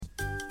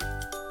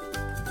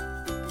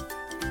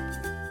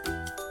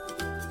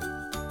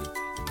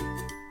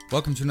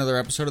Welcome to another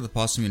episode of the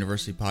Possum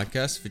University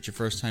Podcast. If it's your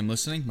first time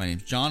listening, my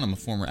name's John. I'm a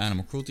former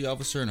animal cruelty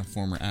officer and a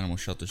former animal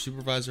shelter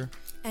supervisor.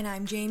 And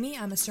I'm Jamie.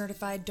 I'm a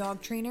certified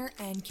dog trainer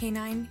and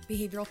canine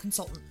behavioral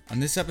consultant. On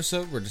this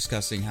episode, we're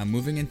discussing how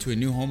moving into a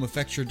new home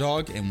affects your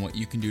dog and what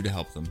you can do to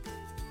help them.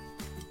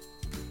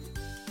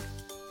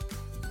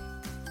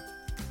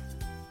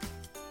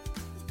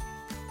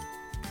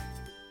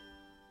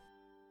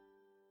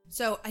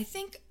 So I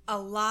think a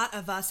lot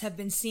of us have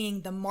been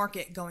seeing the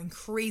market going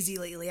crazy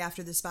lately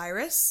after this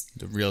virus.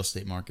 The real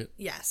estate market.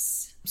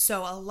 Yes.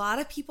 So a lot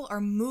of people are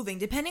moving,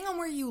 depending on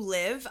where you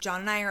live. John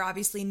and I are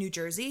obviously in New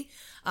Jersey.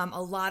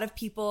 A lot of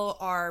people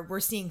we're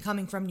seeing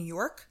coming from New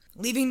York,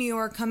 leaving New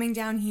York, coming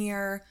down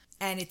here,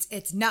 and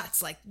it's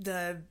nuts. Like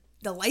the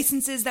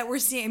licenses that we're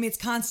seeing, I mean, it's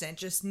constant,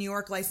 just New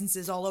York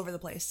licenses all over the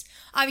place.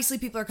 Obviously,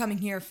 people are coming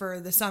here for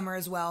the summer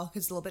as well,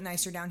 because it's a little bit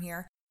nicer down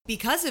here.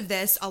 Because of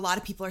this, a lot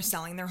of people are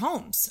selling their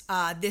homes.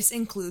 This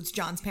includes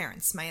John's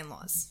parents, my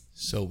in-laws.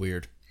 So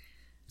weird.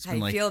 How do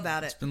you feel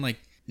about it? It's been like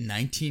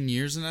 19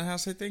 years in that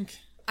house, I think.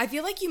 I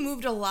feel like you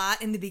moved a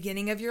lot in the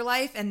beginning of your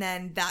life, and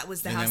then that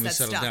was the house that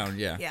stuck. And then we settled down,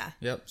 yeah. Yeah.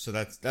 Yep, so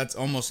that's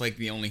almost like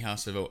the only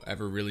house I've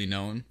ever really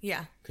known.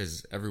 Yeah.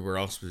 Because everywhere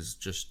else was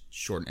just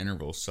short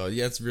intervals. So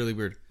yeah, it's really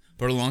weird.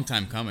 But a long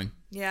time coming.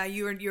 Yeah,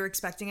 you were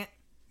expecting it?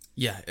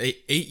 Yeah,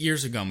 8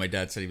 years ago, my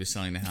dad said he was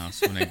selling the house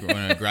when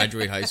I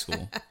graduate high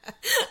school.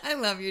 I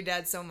love your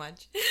dad so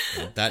much.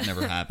 Well, that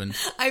never happened.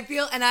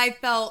 I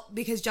felt,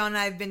 because John and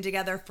I have been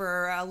together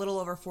for a little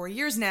over 4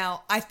 years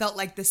now, I felt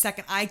like the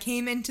second I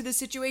came into the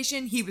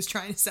situation, he was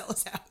trying to sell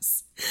his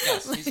house.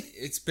 Yes,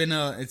 it's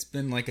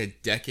been like a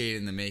decade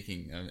in the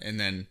making, and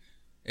then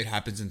it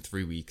happens in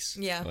 3 weeks.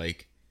 Yeah,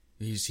 like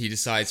he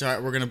decides, all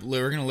right, we're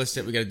gonna list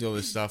it. We got to do all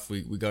this stuff.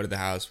 We go to the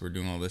house. We're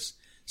doing all this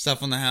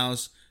stuff on the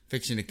house.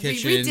 Fixing the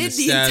kitchen, we did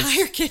the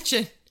entire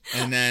kitchen,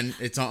 and then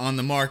it's on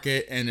the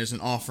market, and there's an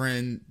offer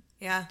in.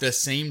 Yeah. The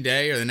same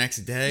day or the next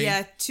day.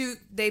 Yeah.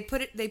 They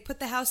put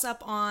the house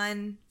up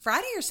on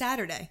Friday or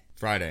Saturday.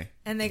 Friday.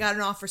 And they got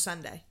an offer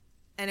Sunday,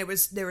 and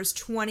there was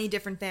 20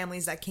 different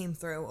families that came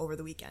through over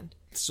the weekend.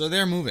 So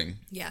they're moving.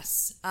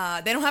 Yes.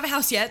 They don't have a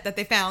house yet that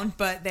they found,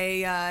 but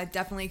they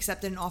definitely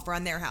accepted an offer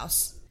on their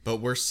house. But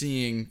we're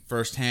seeing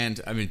firsthand,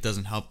 I mean, it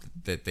doesn't help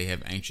that they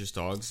have anxious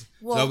dogs.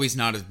 Well, Zoe's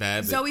not as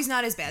bad. Zoe's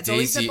not as bad.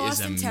 Daisy Zoe's the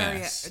Boston is a Terrier.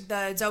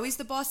 mess. Zoe's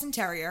the Boston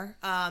Terrier.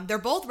 They're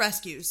both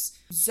rescues.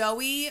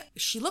 Zoe,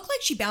 she looked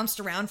like she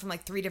bounced around from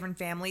like 3 different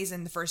families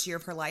in the first year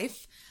of her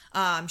life.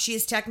 She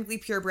is technically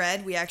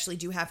purebred. We actually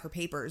do have her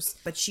papers,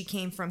 but she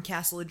came from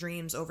Castle of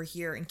Dreams over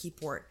here in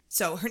Keyport.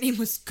 So her name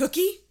was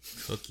Cookie.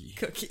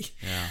 Cookie.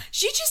 Yeah.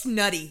 She's just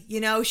nutty, you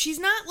know? She's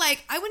not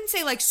like, I wouldn't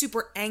say like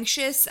super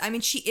anxious. I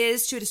mean, she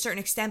is to a certain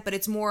extent, but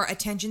it's more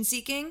attention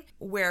seeking,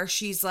 where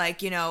she's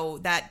like, you know,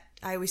 that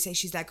I always say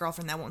she's that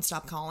girlfriend that won't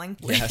stop calling.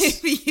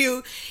 Yes.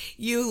 If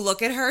you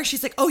look at her,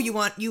 she's like, oh, you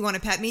want to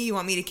pet me? You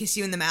want me to kiss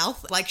you in the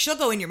mouth? Like, she'll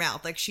go in your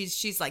mouth. Like,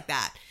 she's like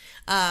that.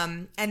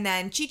 And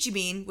then Chi-Chi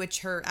Bean,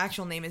 which her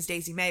actual name is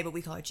Daisy May, but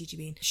we call her Chi-Chi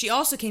Bean. She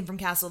also came from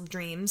Castle of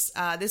Dreams.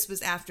 This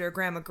was after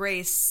Grandma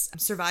Grace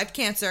survived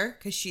cancer,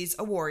 because she's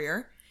a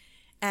warrior,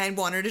 and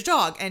wanted a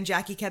dog. And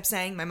Jackie kept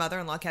saying, my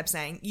mother-in-law kept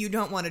saying, you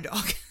don't want a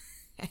dog.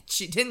 And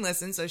she didn't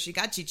listen, so she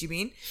got Chi-Chi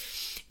Bean.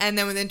 And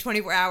then within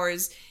 24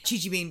 hours,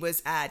 Chi-Chi Bean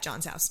was at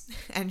John's house.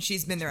 And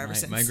she's been there ever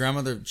since. My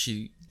grandmother,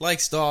 she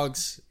likes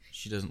dogs.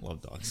 She doesn't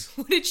love dogs.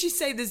 What did she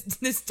say?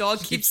 This dog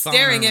keeps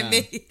staring at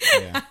me.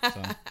 Yeah,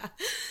 so.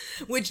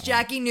 Which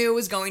Jackie knew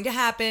was going to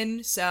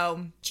happen.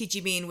 So Chi-Chi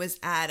Bean was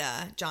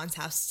at John's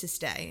house to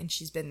stay. And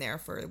she's been there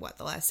for,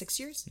 the last 6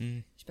 years?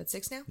 She's about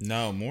 6 now?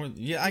 No, more.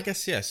 Yeah, I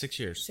guess, 6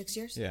 years. 6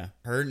 years? Yeah.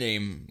 Her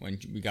name, when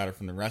we got her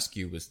from the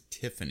rescue, was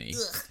Tiffany.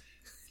 Ugh.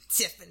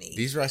 Tiffany.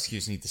 These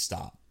rescues need to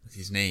stop with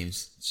these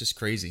names. It's just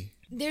crazy.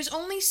 There's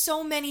only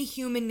so many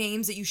human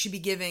names that you should be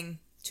giving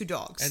to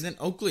dogs. And then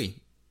Oakley.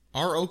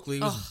 Our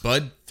Oakley was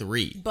Bud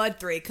 3. Bud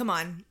 3, come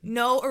on.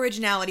 No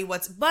originality.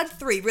 What's Bud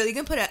 3? Really, you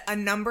can put a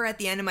number at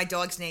the end of my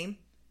dog's name?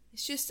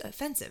 It's just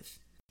offensive.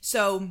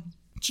 So,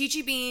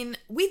 Chi-Chi Bean,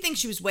 we think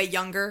she was way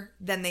younger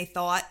than they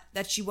thought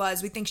that she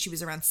was. We think she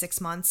was around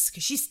 6 months.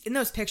 Because she's, in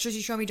those pictures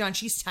you showed me, John,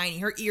 she's tiny.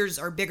 Her ears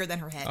are bigger than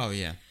her head. Oh,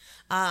 yeah.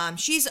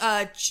 She's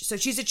a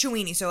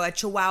Chiweenie, so a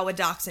Chihuahua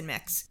Dachshund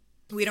mix.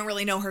 We don't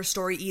really know her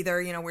story either,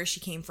 you know, where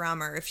she came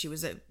from, or if she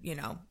was a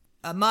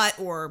mutt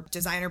or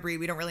designer breed.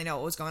 We don't really know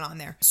what was going on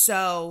there.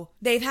 So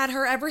they've had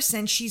her ever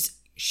since.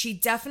 She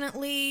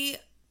definitely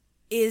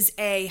is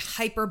a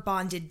hyper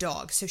bonded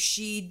dog. So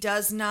she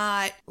does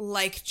not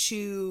like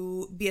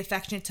to be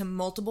affectionate to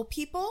multiple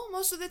people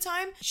most of the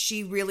time.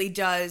 She really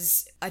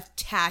does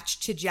attach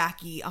to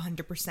Jackie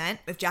 100%.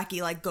 If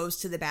Jackie goes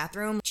to the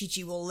bathroom,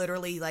 Chi-Chi will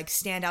literally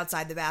stand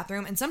outside the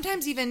bathroom. And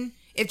sometimes even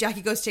if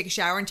Jackie goes to take a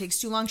shower and takes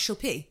too long, she'll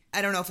pee.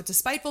 I don't know if it's a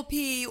spiteful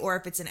pee or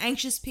if it's an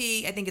anxious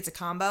pee. I think it's a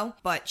combo,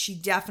 but she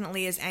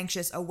definitely is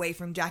anxious away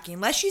from Jackie.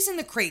 Unless she's in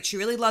the crate. She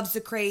really loves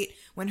the crate.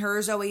 When her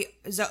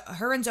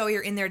and Zoe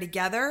are in there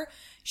together,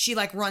 she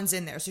runs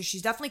in there. So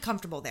she's definitely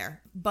comfortable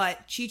there.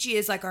 But Chi-Chi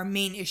is our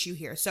main issue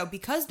here. So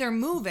because they're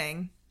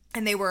moving,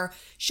 and they were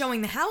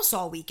showing the house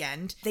all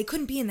weekend, they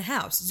couldn't be in the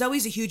house.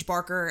 Zoe's a huge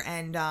barker,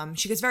 and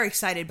she gets very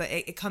excited, but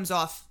it comes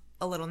off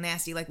a little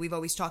nasty, like we've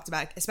always talked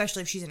about,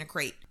 especially if she's in a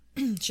crate.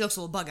 She looks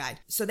a little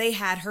bug-eyed. So they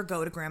had her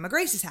go to Grandma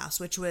Grace's house,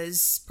 which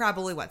was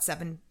probably,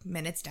 7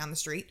 minutes down the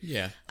street.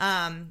 Yeah.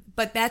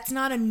 But that's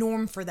not a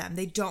norm for them.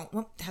 They don't...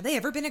 Well, have they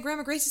ever been to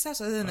Grandma Grace's house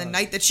other than the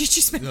night that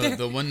Chi-Chi spent there?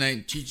 The one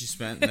night Chi-Chi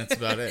spent, and that's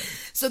about it.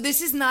 So this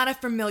is not a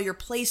familiar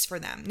place for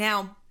them.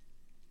 Now,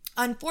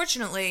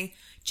 unfortunately,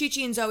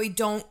 Chi-Chi and Zoe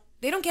don't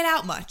get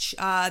out much.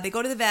 They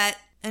go to the vet,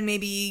 and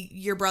maybe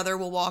your brother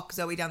will walk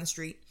Zoe down the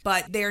street.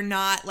 But they're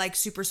not like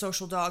super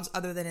social dogs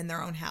other than in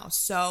their own house.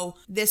 So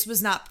this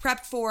was not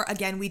prepped for.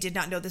 Again, we did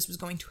not know this was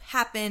going to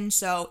happen.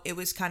 So it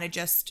was kind of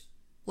just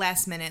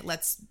last minute,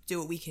 let's do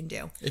what we can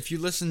do. If you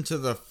listen to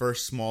the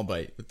first Small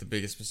Bite with the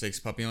biggest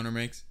mistakes puppy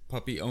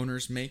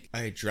owners make,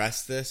 I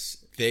addressed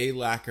this. They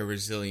lack a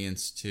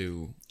resilience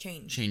to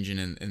changing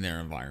in their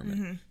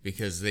environment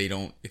because they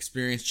don't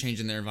experience change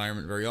in their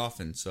environment very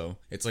often. So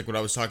it's like what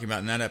I was talking about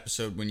in that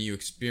episode, when you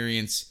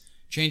experience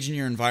changing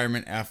your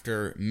environment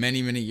after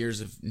many, many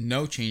years of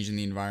no change in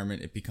the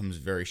environment, it becomes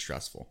very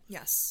stressful.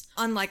 Yes.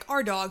 Unlike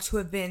our dogs, who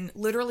have been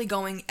literally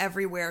going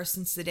everywhere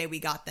since the day we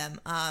got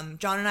them.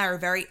 John and I are a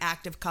very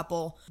active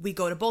couple. We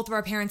go to both of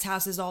our parents'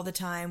 houses all the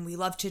time. We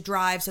love to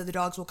drive, so the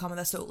dogs will come with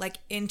us. So, like,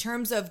 in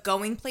terms of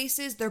going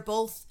places, they're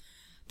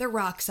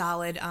rock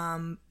solid.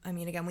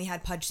 Again, we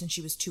had Pudge since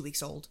she was 2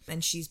 weeks old,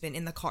 and she's been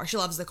in the car. She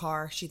loves the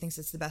car. She thinks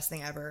it's the best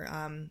thing ever.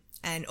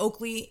 And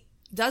Oakley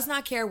does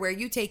not care where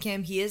you take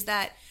him. He is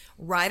that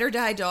ride or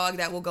die dog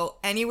that will go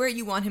anywhere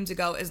you want him to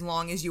go as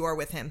long as you are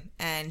with him,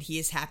 and he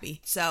is happy.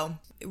 So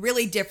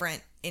really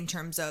different in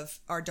terms of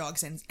our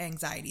dog's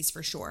anxieties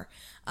for sure.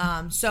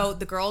 So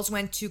the girls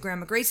went to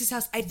Grandma Grace's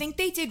house. I think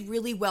they did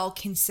really well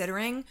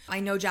considering. I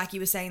know Jackie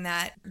was saying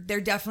that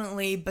they're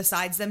definitely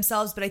besides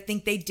themselves, but I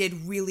think they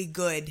did really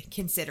good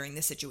considering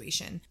the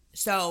situation.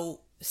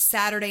 So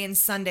Saturday and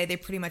Sunday, they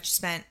pretty much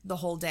spent the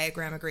whole day at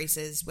Grandma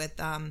Grace's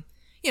with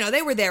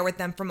they were there with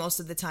them for most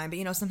of the time,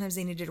 but, sometimes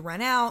they needed to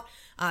run out.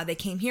 They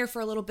came here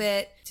for a little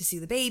bit to see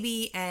the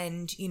baby,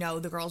 and,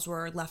 the girls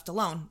were left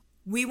alone.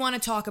 We want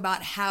to talk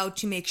about how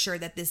to make sure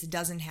that this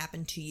doesn't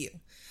happen to you.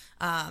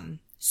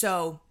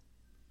 So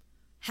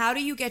how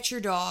do you get your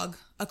dog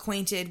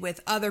acquainted with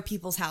other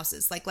people's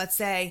houses? Like, let's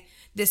say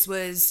this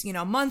was,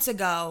 months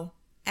ago,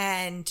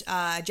 and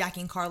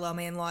Jackie and Carlo,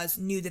 my in-laws,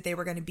 knew that they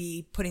were going to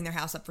be putting their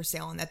house up for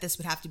sale and that this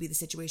would have to be the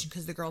situation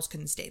because the girls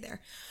couldn't stay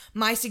there.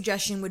 My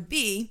suggestion would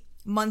be,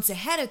 months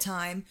ahead of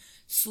time,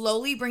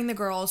 slowly bring the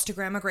girls to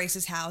Grandma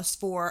Grace's house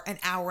for an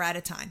hour at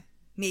a time,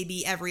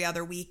 maybe every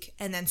other week,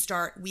 and then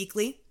start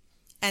weekly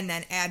and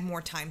then add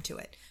more time to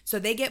it. So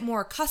they get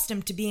more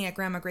accustomed to being at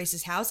Grandma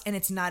Grace's house, and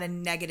it's not a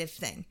negative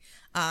thing.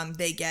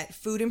 They get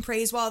food and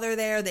praise while they're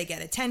there. They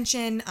get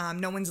attention.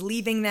 No one's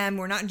leaving them.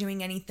 We're not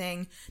doing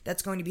anything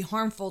that's going to be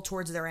harmful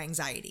towards their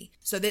anxiety.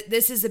 So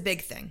this is a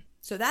big thing.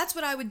 So that's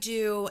what I would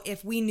do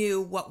if we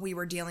knew what we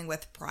were dealing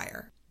with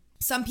prior.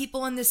 Some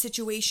people in this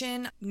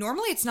situation,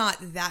 normally it's not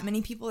that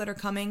many people that are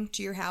coming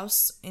to your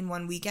house in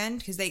one weekend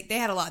because they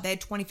had a lot. They had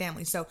 20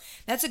 families. So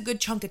that's a good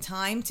chunk of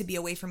time to be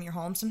away from your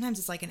home. Sometimes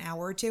it's like an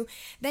hour or two.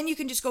 Then you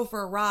can just go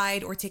for a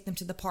ride or take them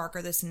to the park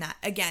or this and that.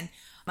 Again,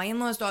 my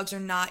in-laws' dogs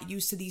are not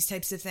used to these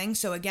types of things.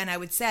 So again, I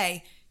would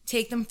say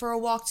take them for a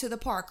walk to the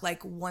park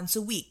like once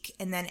a week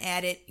and then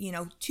add it,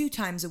 2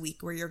 times a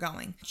week where you're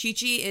going.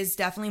 Chi-Chi is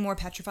definitely more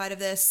petrified of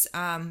this.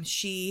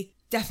 She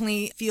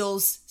definitely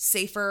feels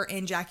safer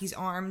in Jackie's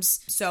arms.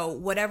 So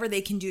whatever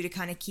they can do to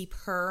kind of keep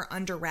her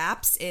under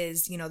wraps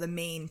is, the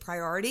main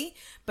priority.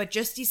 But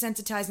just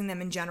desensitizing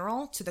them in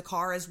general to the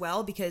car as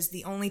well, because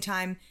the only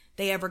time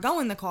they ever go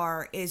in the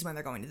car is when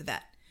they're going to the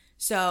vet.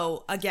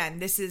 So again,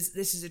 this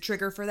is a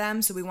trigger for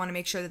them. So we want to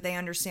make sure that they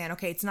understand,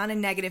 okay, it's not a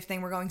negative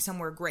thing. We're going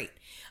somewhere great.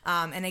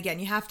 And again,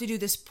 you have to do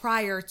this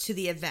prior to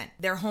the event.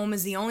 Their home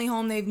is the only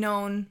home they've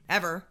known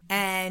ever.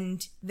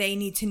 And they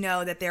need to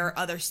know that there are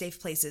other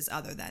safe places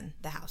other than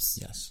the house.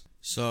 Yes.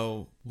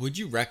 So would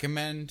you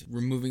recommend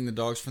removing the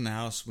dogs from the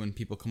house when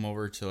people come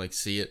over to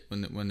see it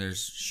when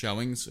there's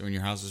showings or when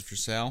your house is for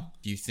sale?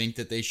 Do you think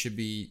that they should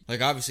be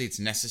obviously it's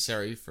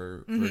necessary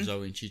for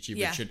Zoe and Chi-Chi,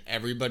 but should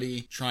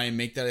everybody try and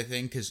make that a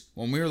thing? Because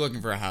when we were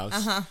looking for a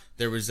house,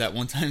 there was that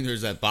one time there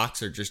was that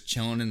boxer just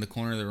chilling in the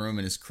corner of the room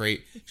in his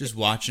crate, just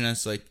watching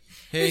us like,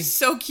 hey, it's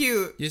so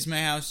cute. This is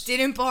my house.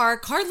 Didn't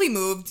bark, hardly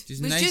moved. Was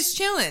just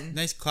chilling.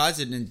 Nice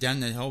closet and down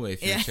the hallway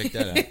if you want to check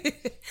that out.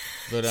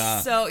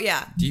 But so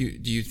yeah. Do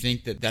you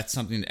think that that's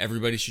something that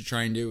everybody should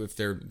try and do if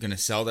they're going to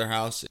sell their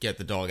house, get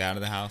the dog out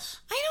of the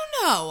house? I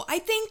don't know. I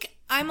think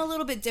I'm a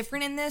little bit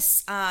different in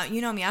this. You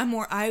know me, I'm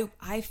more,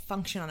 I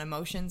function on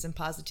emotions and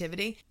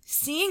positivity.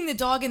 Seeing the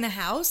dog in the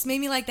house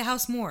made me like the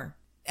house more.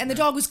 And the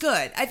dog was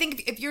good. I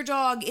think if your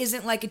dog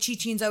isn't like a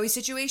Chi-Chi and Zoe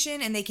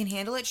situation and they can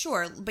handle it,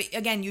 sure. But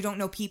again, you don't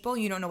know people.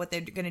 You don't know what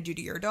they're going to do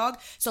to your dog.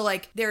 So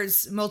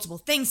there's multiple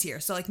things here.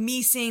 So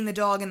me seeing the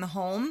dog in the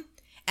home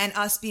And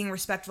us being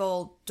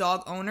respectful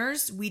dog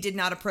owners, we did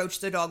not approach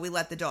the dog. We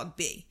let the dog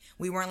be.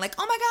 We weren't like,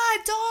 oh my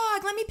God,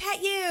 dog, let me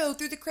pet you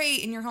through the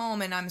crate in your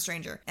home and I'm a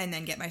stranger and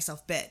then get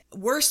myself bit.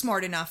 We're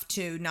smart enough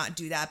to not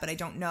do that, but I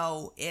don't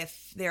know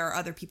if there are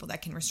other people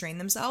that can restrain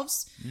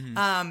themselves.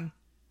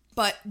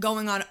 But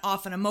going on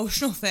off an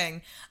emotional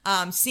thing,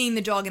 seeing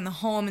the dog in the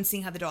home and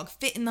seeing how the dog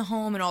fit in the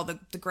home and all the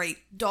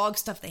great dog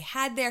stuff they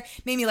had there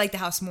made me like the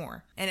house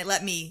more. And it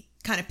let me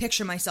kind of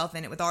picture myself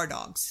in it with our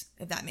dogs,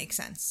 if that makes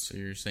sense. So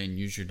you're saying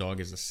use your dog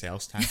as a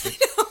sales tactic?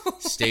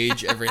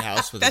 Stage every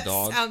house with a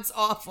dog? That sounds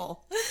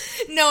awful.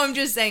 No, I'm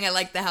just saying I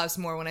liked the house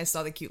more when I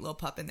saw the cute little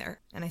pup in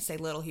there. And I say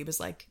little, he was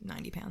like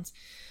 90 pounds.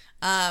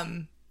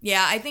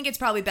 Yeah, I think it's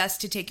probably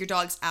best to take your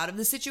dogs out of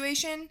the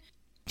situation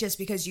just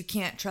because you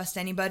can't trust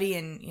anybody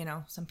and, you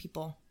know, some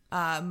people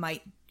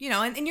might, you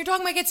know, and your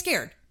dog might get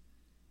scared.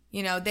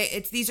 You know,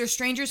 these are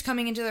strangers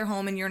coming into their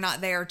home and you're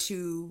not there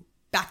to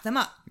back them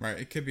up. Right.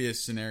 It could be a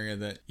scenario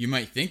that you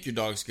might think your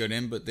dog's good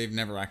in, but they've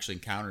never actually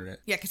encountered it.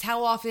 Yeah, because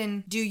how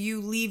often do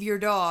you leave your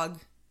dog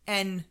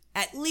and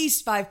at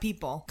least 5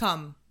 people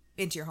come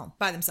into your home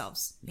by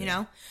themselves? You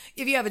know?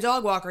 If you have a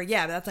dog walker,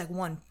 yeah, but that's like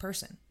one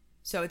person.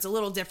 So it's a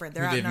little different.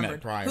 They're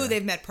outnumbered. Who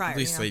they've met prior. At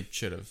least they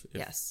should have.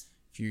 Yes.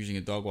 If you're using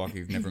a dog walker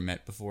you've never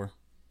met before.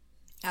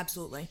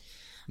 Absolutely.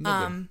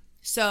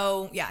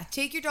 So, yeah,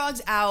 take your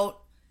dogs out.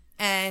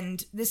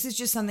 And this is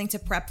just something to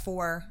prep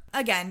for.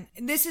 Again,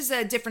 this is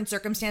a different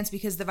circumstance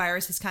because the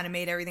virus has kind of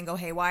made everything go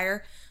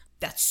haywire.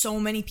 That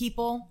so many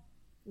people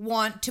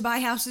want to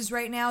buy houses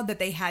right now that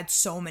they had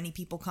so many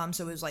people come.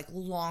 So it was like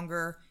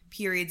longer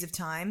periods of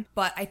time.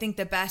 But I think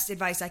the best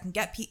advice I can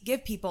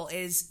give people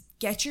is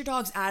get your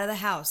dogs out of the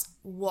house.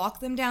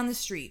 Walk them down the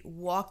street.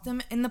 Walk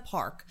them in the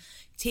park.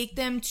 Take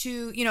them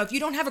to, you know, if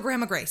you don't have a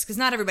Grandma Grace, because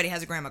not everybody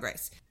has a Grandma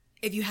Grace.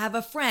 If you have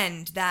a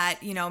friend that,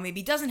 you know,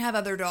 maybe doesn't have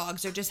other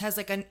dogs or just has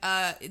like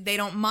they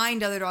don't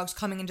mind other dogs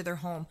coming into their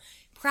home,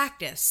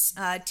 practice.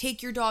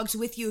 Take your dogs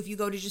with you if you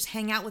go to just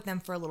hang out with them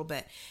for a little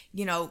bit.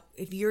 You know,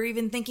 if you're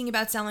even thinking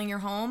about selling your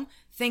home,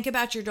 think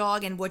about your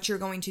dog and what you're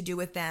going to do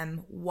with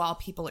them while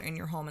people are in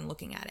your home and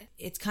looking at it.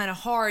 It's kind of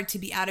hard to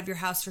be out of your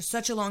house for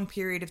such a long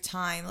period of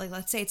time. Like,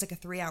 let's say it's like a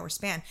 3-hour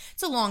span.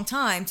 It's a long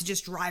time to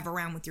just drive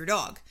around with your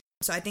dog.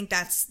 So I think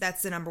that's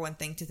the number one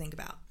thing to think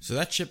about. So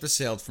that ship has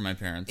sailed for my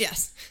parents.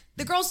 Yes.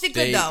 The girls did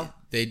good, though.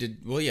 They did,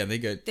 well, yeah, they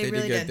good. They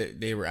really did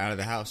good. They were out of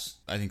the house.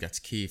 I think that's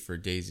key for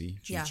Daisy,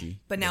 Chi-Chi. Yeah,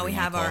 but now we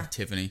have our...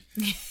 Tiffany.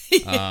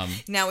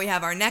 Now we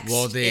have our next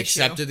Well, they issue.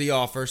 accepted the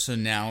offer, so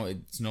now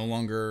it's no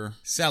longer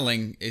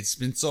selling. It's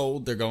been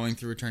sold. They're going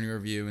through attorney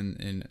review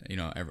and you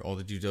know, all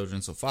the due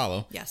diligence will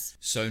follow. Yes.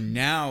 So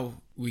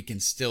now we can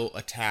still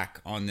attack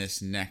on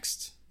this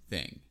next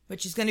thing.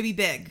 Which is going to be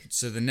big.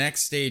 So the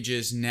next stage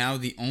is now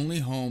the only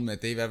home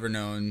that they've ever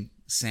known,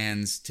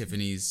 sans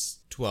Tiffany's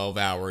 12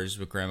 hours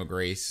with Grandma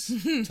Grace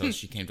until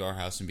she came to our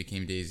house and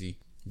became Daisy.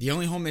 The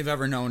only home they've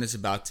ever known is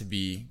about to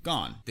be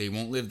gone. They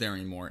won't live there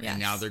anymore. Yes.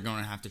 And now they're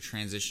going to have to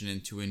transition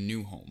into a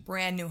new home.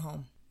 Brand new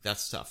home.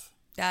 That's tough.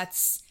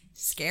 That's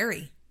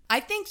scary. I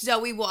think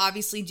Zoe will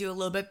obviously do a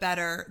little bit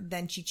better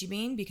than Chi-Chi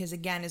Bean because,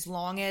 again, as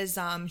long as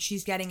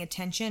she's getting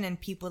attention and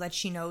people that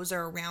she knows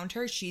are around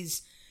her,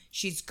 she's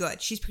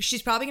good.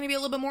 She's probably going to be a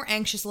little bit more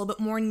anxious, a little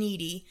bit more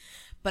needy,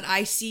 but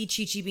I see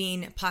Chi-Chi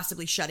Bean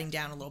possibly shutting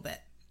down a little bit,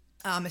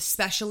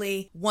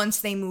 especially once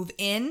they move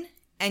in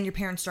and your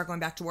parents start going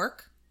back to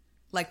work,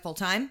 like full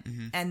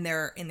time, and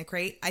they're in the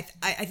crate. I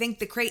think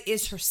the crate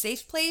is her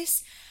safe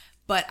place,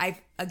 but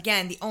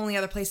the only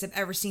other place I've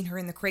ever seen her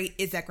in the crate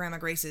is at Grandma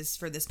Grace's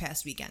for this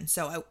past weekend.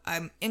 So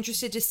I'm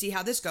interested to see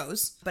how this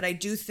goes, but I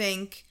do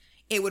think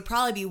it would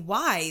probably be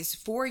wise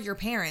for your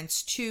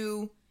parents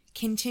to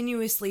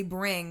continuously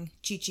bring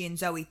Chi-Chi and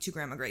Zoe to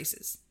Grandma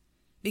Grace's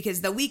because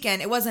the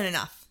weekend it wasn't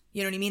enough.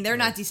 You know what I mean? They're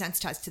not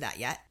desensitized to that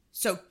yet.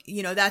 So,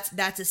 you know,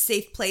 that's a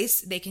safe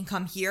place. They can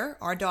come here.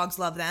 Our dogs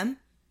love them.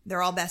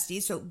 They're all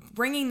besties. So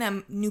bringing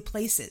them new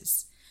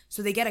places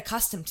so they get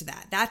accustomed to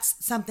that. That's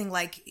something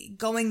like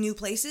going new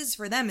places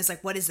for them is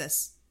like, what is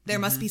this? There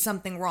must be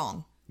something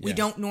wrong. Yeah. We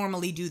don't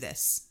normally do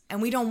this.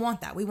 And we don't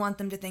want that. We want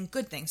them to think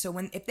good things. So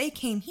if they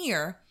came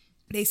here,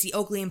 they see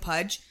Oakley and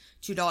Pudge,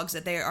 2 dogs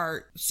that they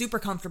are super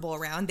comfortable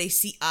around. They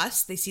see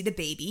us. They see the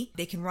baby.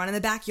 They can run in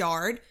the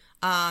backyard.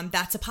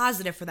 That's a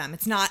positive for them.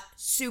 It's not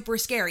super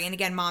scary. And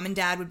again, mom and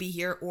dad would be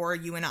here or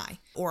you and I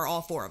or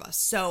all 4 of us.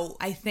 So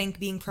I think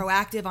being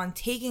proactive on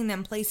taking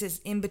them places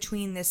in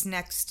between this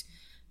next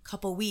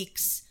couple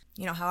weeks,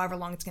 you know, however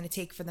long it's going to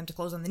take for them to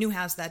close on the new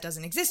house that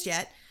doesn't exist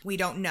yet, we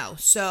don't know.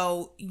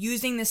 So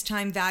using this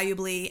time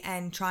valuably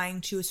and trying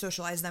to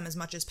socialize them as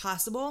much as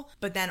possible.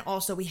 But then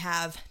also we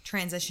have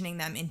transitioning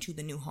them into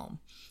the new home.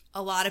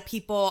 A lot of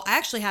people, I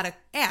actually had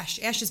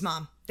Ash's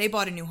mom, they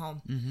bought a new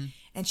home.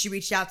 And she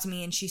reached out to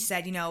me and she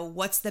said, you know,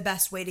 what's the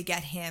best way to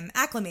get him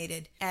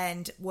acclimated?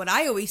 And what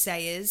I always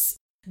say is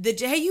the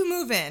day you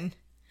move in,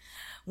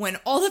 when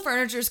all the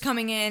furniture is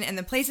coming in and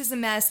the place is a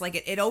mess, like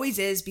it always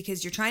is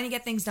because you're trying to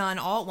get things done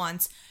all at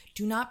once,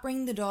 do not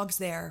bring the dogs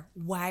there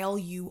while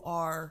you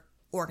are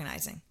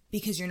organizing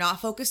because you're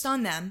not focused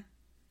on them.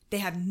 They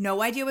have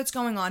no idea what's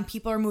going on.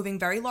 People are moving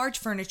very large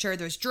furniture.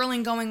 There's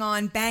drilling going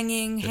on,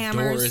 banging, hammers.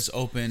 The door is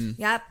open.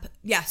 Yep.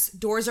 Yes.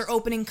 Doors are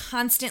opening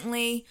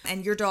constantly.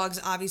 And your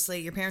dogs, obviously,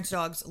 your parents'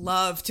 dogs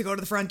love to go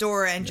to the front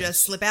door and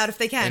just slip out if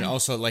they can. And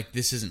also, like,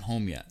 this isn't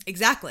home yet.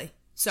 Exactly.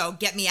 So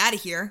get me out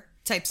of here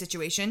type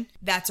situation.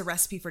 That's a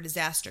recipe for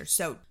disaster.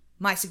 So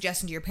my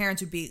suggestion to your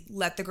parents would be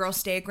let the girls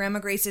stay at Grandma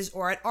Grace's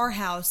or at our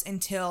house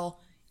until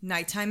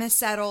nighttime has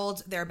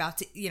settled. They're about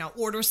to,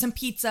 order some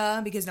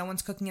pizza because no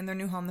one's cooking in their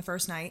new home the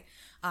first night,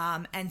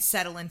 and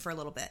settle in for a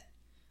little bit.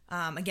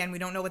 Again, we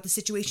don't know what the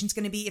situation's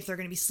going to be, if they're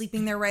going to be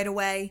sleeping there right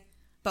away.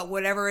 But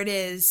whatever it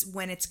is,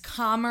 when it's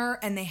calmer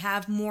and they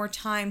have more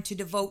time to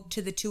devote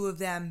to the two of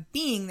them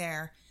being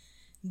there,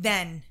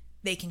 then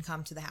they can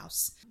come to the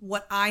house.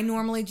 What I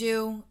normally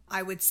do,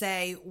 I would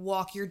say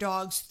walk your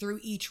dogs through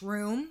each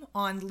room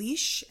on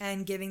leash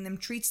and giving them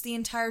treats the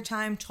entire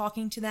time,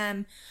 talking to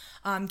them,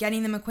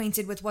 getting them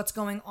acquainted with what's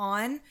going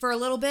on for a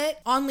little bit.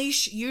 On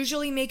leash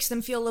usually makes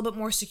them feel a little bit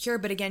more secure,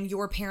 but again,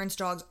 your parents'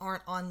 dogs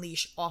aren't on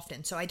leash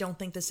often, so I don't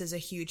think this is a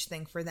huge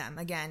thing for them.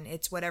 Again,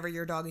 it's whatever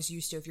your dog is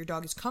used to. If your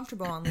dog is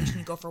comfortable on leash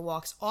and you go for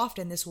walks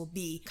often, this will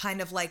be kind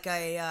of like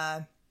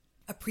a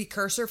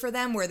precursor for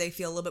them where they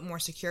feel a little bit more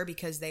secure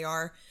because they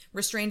are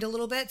restrained a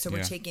little bit. So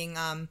we're taking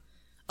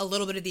a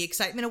little bit of the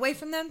excitement away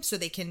from them so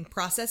they can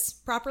process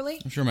properly.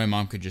 I'm sure my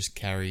mom could just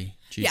carry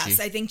Chi-Chi. Yes,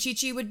 I think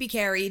Chi-Chi would be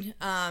carried.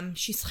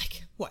 She's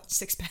like,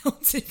 6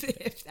 pounds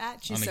if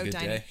that? She's so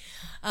tiny. Day.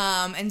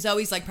 And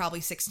Zoe's like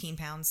probably 16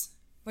 pounds.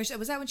 Was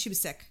that when she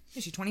was sick?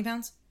 Is she 20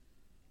 pounds?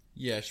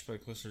 Yeah, she's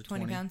probably closer to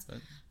 20 pounds.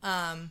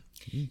 But...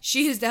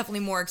 She is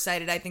definitely more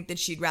excited. I think that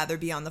she'd rather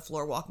be on the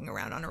floor walking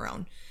around on her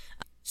own.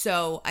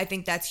 So I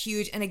think that's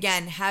huge. And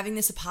again, having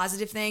this a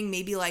positive thing,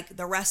 maybe like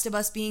the rest of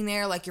us being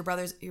there, like your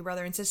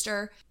brother and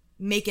sister,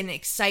 make an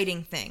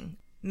exciting thing.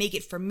 Make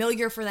it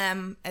familiar for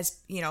them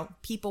as,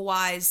 people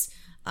wise,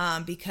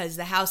 because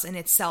the house in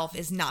itself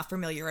is not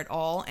familiar at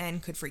all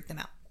and could freak them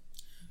out.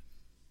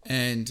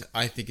 And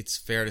I think it's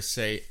fair to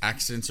say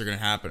accidents are going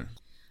to happen.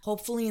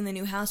 Hopefully in the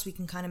new house, we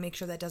can kind of make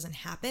sure that doesn't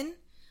happen.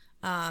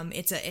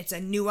 It's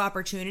a new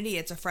opportunity.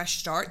 It's a fresh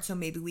start. So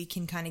maybe we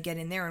can kind of get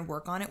in there and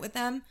work on it with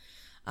them.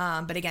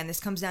 But again, this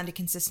comes down to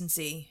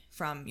consistency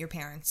from your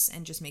parents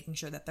and just making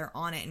sure that they're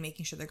on it and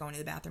making sure they're going to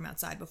the bathroom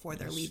outside before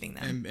they're leaving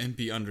them. And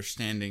be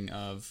understanding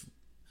of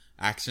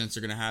accidents are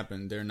going to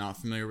happen. They're not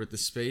familiar with the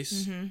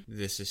space. Mm-hmm.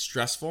 This is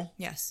stressful.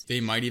 Yes. They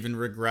might even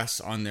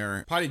regress on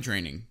their potty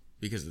training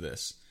because of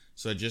this.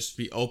 So just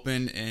be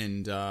open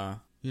and,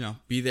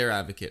 be their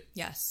advocate.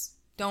 Yes.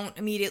 Don't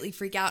immediately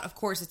freak out. Of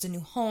course, it's a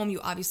new home. You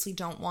obviously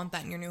don't want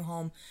that in your new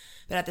home.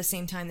 But at the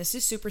same time, this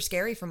is super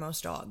scary for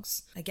most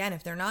dogs. Again,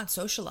 if they're not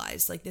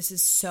socialized, like this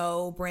is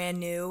so brand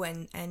new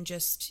and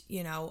just,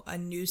 a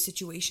new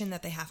situation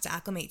that they have to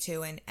acclimate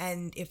to.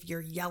 And if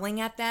you're yelling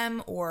at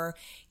them or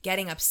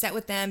getting upset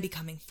with them,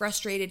 becoming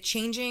frustrated,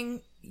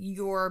 changing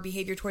your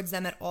behavior towards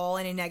them at all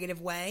in a negative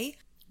way,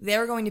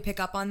 they're going to pick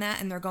up on that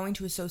and they're going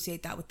to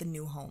associate that with the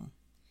new home.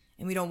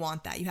 And we don't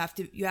want that. You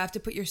have to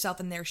put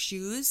yourself in their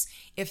shoes.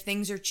 If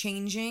things are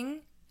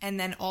changing and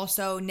then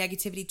also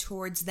negativity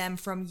towards them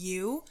from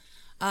you,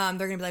 they're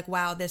going to be like,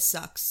 wow, this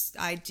sucks.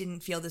 I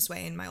didn't feel this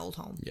way in my old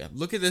home. Yeah.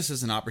 Look at this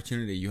as an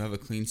opportunity. You have a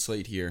clean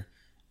slate here.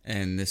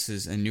 And this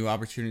is a new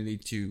opportunity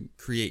to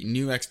create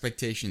new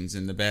expectations,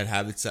 and the bad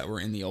habits that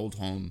were in the old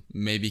home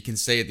maybe can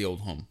stay at the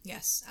old home.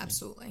 Yes,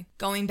 absolutely. Yeah.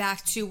 Going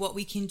back to what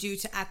we can do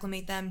to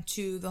acclimate them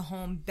to the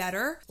home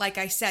better. Like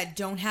I said,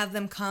 don't have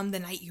them come the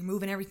night you're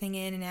moving everything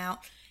in and out.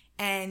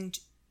 And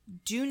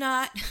do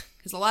not,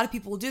 because a lot of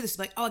people will do this,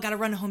 like, I got to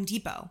run to Home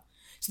Depot.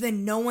 So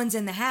then no one's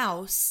in the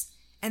house.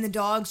 And the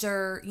dogs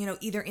are,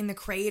 either in the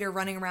crate or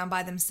running around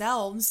by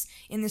themselves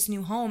in this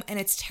new home. And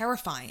it's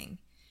terrifying.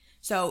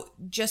 So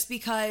just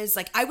because,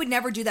 I would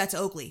never do that to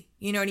Oakley.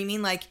 You know what I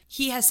mean?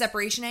 He has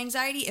separation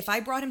anxiety. If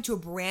I brought him to a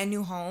brand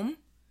new home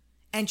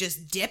and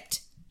just dipped,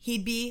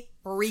 he'd be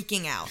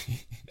freaking out.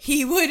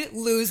 He would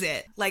lose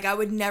it. I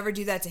would never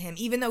do that to him,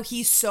 even though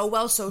he's so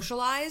well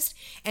socialized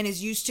and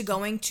is used to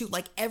going to,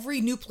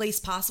 every new place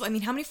possible. I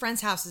mean, how many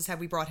friends' houses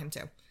have we brought him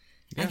to?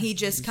 Yeah, and he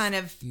just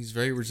He's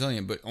very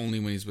resilient, but only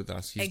when he's with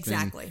us.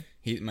 Exactly.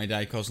 My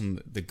dad calls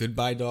him the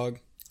goodbye dog.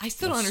 I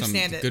still don't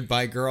understand it.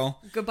 Goodbye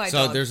girl. Goodbye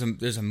dog. So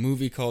there's a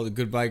movie called The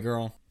Goodbye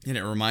Girl, and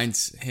it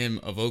reminds him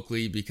of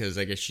Oakley because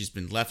I guess she's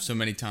been left so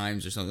many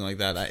times or something like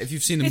that. If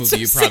you've seen the movie,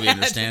 you probably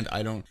understand.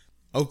 I don't.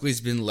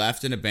 Oakley's been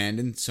left and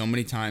abandoned so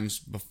many times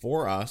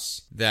before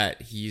us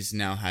that he's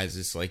now has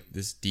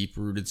this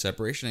deep-rooted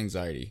separation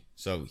anxiety.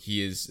 So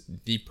he is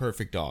the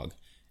perfect dog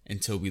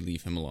until we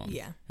leave him alone.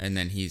 Yeah. And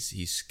then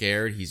he's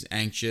scared, he's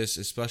anxious,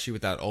 especially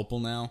with that Opal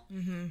now.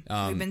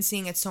 Mm-hmm. We've been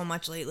seeing it so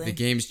much lately. The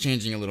game's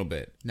changing a little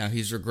bit. Now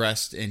he's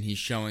regressed and he's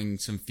showing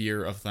some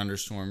fear of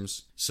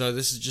thunderstorms. So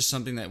this is just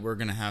something that we're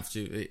going to have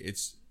to,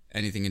 it's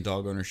anything in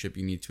dog ownership,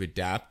 you need to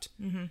adapt.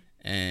 Mm-hmm.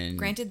 and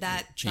granted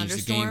that changed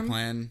thunderstorm, the game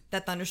plan.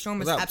 That thunderstorm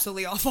was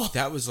absolutely awful.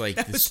 That was like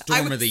the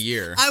storm of the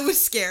year. I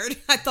was scared.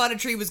 I thought a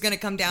tree was going to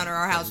come down or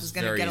our house was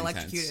going to get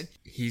electrocuted.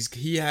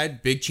 He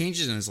had big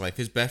changes in his life.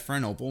 His best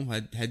friend Opal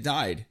had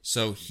died,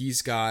 so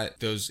he's got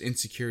those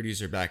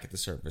insecurities are back at the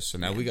surface. So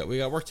now we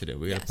got work to do.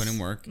 We got to put in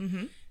work,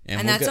 and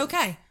that's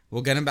okay.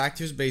 We'll get him back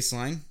to his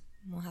baseline.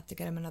 We'll have to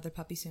get him another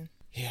puppy soon.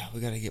 Yeah,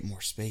 we got to get more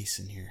space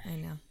in here. I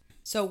know.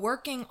 So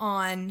working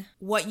on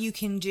what you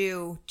can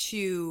do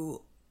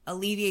to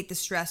alleviate the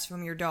stress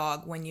from your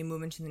dog when you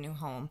move into the new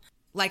home.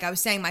 Like I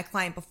was saying, my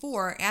client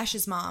before,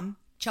 Ash's mom,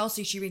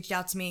 Chelsea, she reached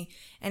out to me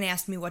and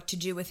asked me what to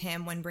do with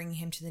him when bringing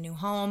him to the new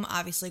home,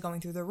 obviously going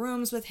through the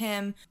rooms with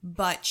him,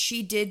 but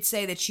she did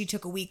say that she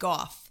took a week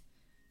off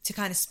to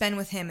kind of spend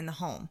with him in the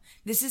home.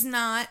 This is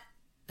not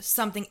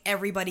something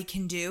everybody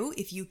can do.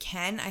 If you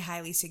can, I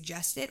highly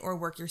suggest it, or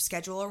work your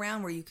schedule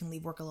around where you can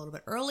leave work a little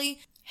bit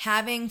early.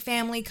 Having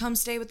family come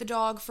stay with the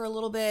dog for a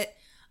little bit.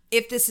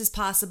 If this is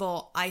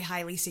possible, I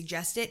highly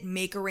suggest it.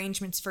 Make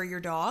arrangements for your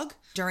dog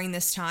during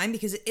this time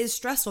because it is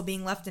stressful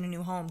being left in a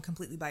new home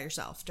completely by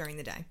yourself during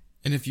the day.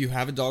 And if you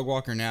have a dog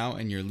walker now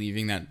and you're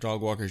leaving that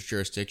dog walker's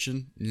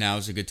jurisdiction,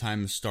 now's a good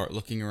time to start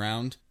looking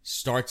around.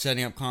 Start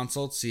setting up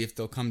consults. See if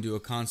they'll come to a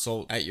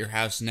consult at your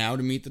house now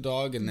to meet the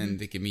dog, and then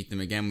they can meet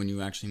them again when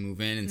you actually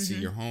move in and see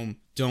your home.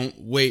 Don't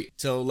wait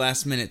till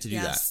last minute to do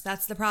that. Yes,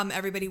 that's the problem.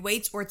 Everybody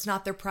waits, or it's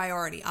not their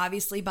priority.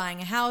 Obviously, buying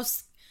a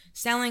house,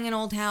 selling an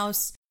old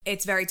house,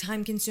 it's very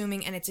time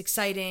consuming and it's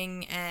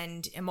exciting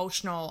and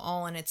emotional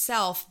all in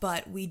itself,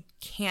 but we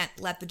can't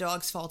let the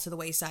dogs fall to the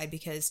wayside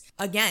because,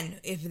 again,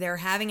 if they're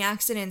having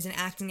accidents and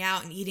acting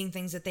out and eating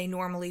things that they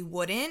normally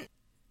wouldn't,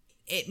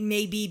 it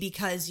may be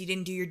because you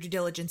didn't do your due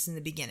diligence in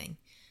the beginning.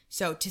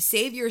 So to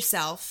save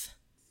yourself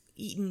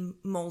eating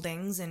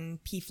moldings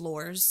and pee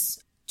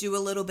floors, do a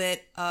little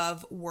bit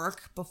of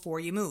work before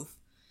you move.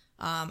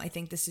 I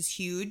think this is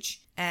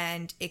huge,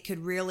 and it could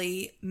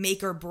really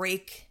make or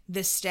break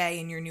this stay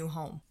in your new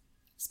home.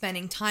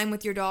 Spending time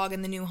with your dog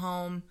in the new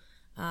home,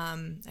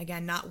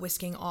 again, not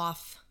whisking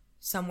off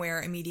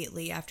somewhere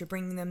immediately after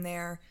bringing them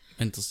there.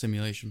 Mental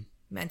stimulation,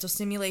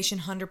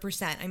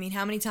 100%. I mean,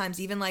 how many times,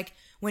 even like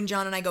when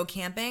John and I go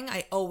camping,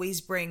 I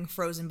always bring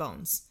frozen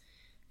bones.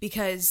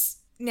 Because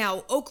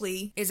now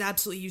Oakley is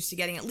absolutely used to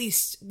getting at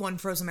least one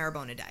frozen marrow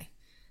bone a day.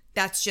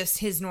 That's just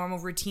his normal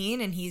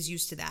routine, and he's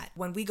used to that.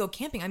 When we go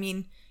camping, I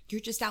mean, you're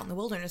just out in the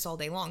wilderness all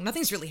day long.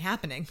 Nothing's really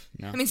happening.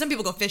 No. I mean, some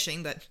people go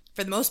fishing, but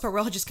for the most part, we're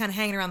all just kind of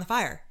hanging around the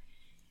fire.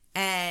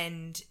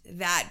 And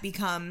that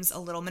becomes a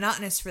little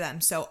monotonous for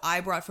them. So I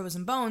brought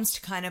frozen bones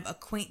to kind of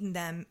acquaint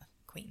them,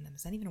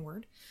 is that even a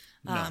word?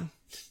 No.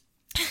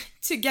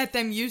 To get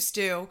them used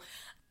to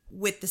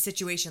with the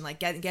situation, like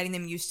getting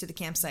them used to the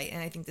campsite.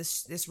 And I think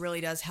this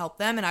really does help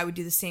them. And I would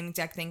do the same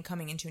exact thing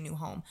coming into a new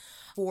home.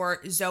 For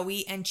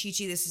Zoe and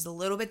Chi-Chi, this is a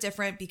little bit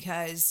different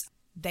because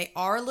they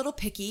are a little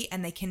picky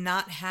and they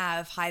cannot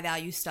have high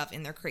value stuff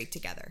in their crate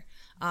together.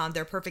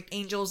 They're perfect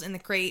angels in the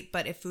crate,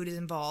 but if food is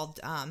involved,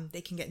 they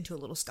can get into a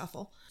little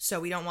scuffle. So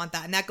we don't want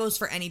that. And that goes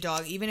for any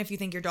dog. Even if you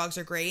think your dogs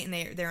are great and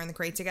they're in the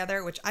crate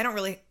together, which I don't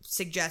really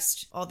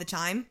suggest all the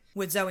time.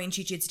 With Zoe and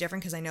Chi-Chi, it's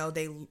different because I know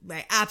they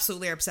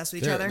absolutely are obsessed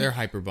with each other. They're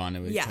hyper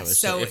bonded with each other.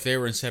 So if they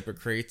were in separate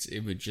crates,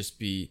 it would just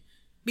be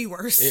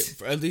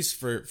worse. At least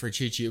for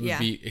Chi-Chi, it would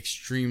be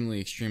extremely,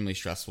 extremely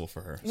stressful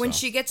for her. When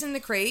she gets in the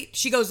crate,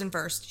 she goes in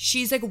first.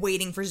 She's like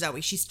waiting for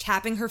Zoe. She's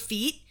tapping her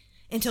feet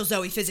until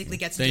Zoe physically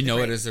gets into the crate. They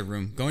know it as their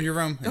room. Go in your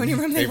room. Go in your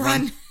room, they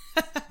run.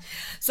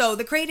 So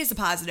the crate is a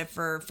positive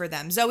for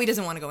them. Zoe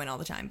doesn't want to go in all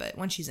the time, but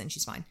when she's in,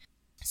 she's fine.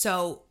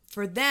 So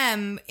for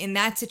them, in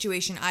that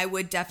situation, I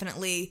would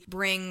definitely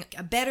bring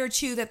a bed or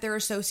two that they're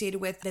associated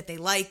with that they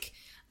like.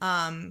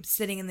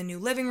 Sitting in the new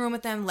living room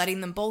with them,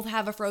 letting them both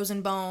have a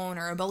frozen bone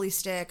or a bully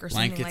stick or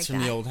something like that. Blankets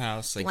from the old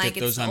house, Blankets,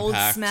 get those unpacked.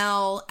 Old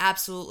smell,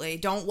 absolutely.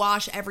 Don't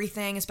wash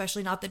everything,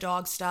 especially not the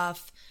dog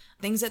stuff.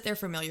 Things that they're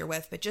familiar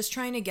with, but just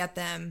trying to get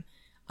them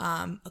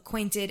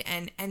acquainted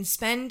and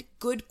spend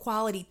good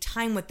quality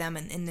time with them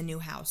in the new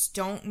house.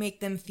 Don't make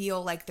them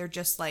feel like they're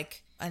just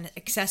like an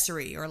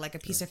accessory or like a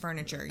piece of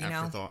furniture, you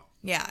know? Afterthought.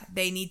 Yeah,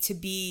 they need to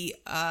be,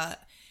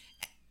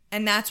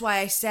 and that's why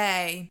I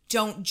say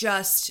don't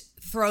just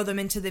throw them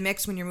into the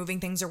mix when you're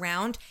moving things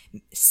around.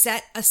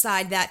 Set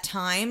aside that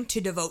time to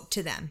devote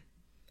to them.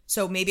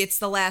 So maybe it's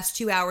the last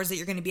 2 hours that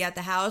you're going to be at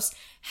the house.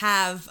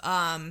 Have,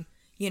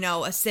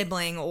 a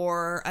sibling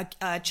or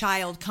a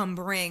child come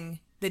bring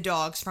the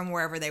dogs from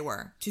wherever they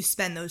were to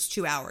spend those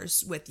 2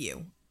 hours with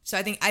you. So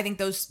I think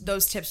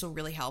those tips will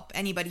really help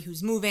anybody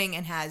who's moving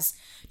and has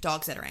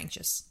dogs that are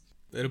anxious.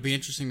 It'll be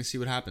interesting to see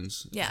what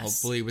happens. Yes.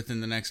 Hopefully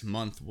within the next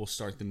month, we'll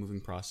start the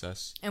moving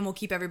process. And we'll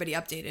keep everybody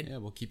updated. Yeah,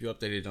 we'll keep you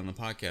updated on the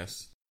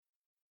podcast.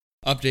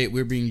 Update,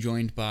 we're being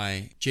joined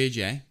by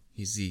JJ.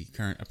 He's the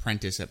current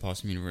apprentice at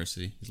Possum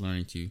University. He's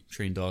learning to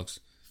train dogs.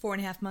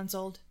 4.5 months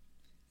old.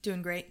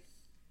 Doing great.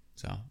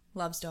 So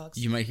loves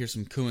dogs. You might hear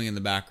some cooing in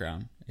the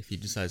background. if he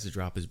decides to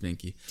drop his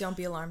binky. Don't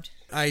be alarmed.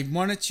 I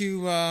wanted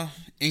to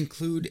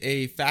include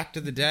a fact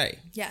of the day.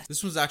 Yes.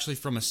 This was actually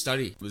from a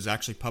study. It was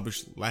actually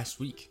published last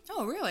week.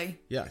 Oh, really?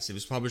 Yes, it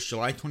was published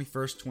July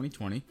 21st,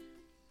 2020.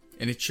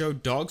 And it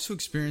showed dogs who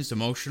experienced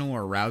emotional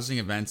or arousing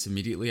events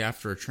immediately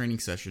after a training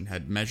session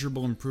had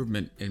measurable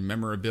improvement in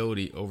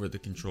memorability over the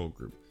control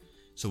group.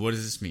 So what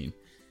does this mean?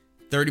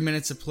 30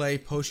 minutes of play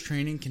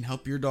post-training can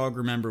help your dog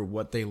remember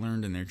what they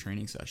learned in their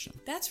training session.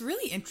 That's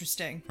really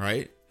interesting.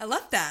 Right? I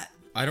love that.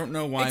 I don't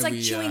know why it's like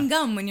chewing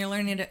gum when you're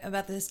learning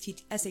about the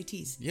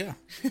SATs. Yeah.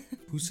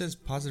 Who says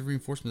positive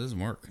reinforcement doesn't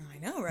work?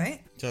 I know,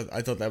 right? So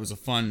I thought that was a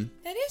fun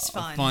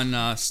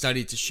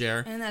study to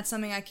share. And that's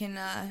something I can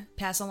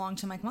pass along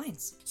to my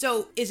clients.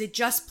 So is it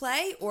just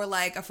play or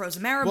like a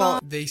frozen marrow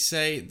Well, bone? they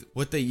say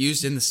what they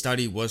used in the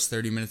study was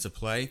 30 minutes of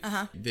play.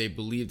 Uh-huh. They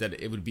believe that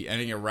it would be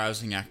any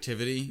arousing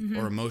activity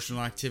or emotional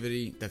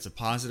activity that's a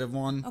positive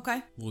one.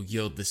 Okay. Will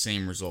yield the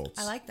same results.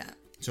 I like that.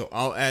 So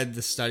I'll add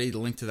the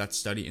link to that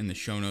study in the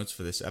show notes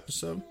for this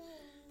episode.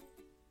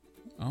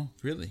 Oh,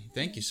 really?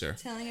 Thank you, sir.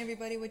 Telling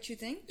everybody what you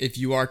think? If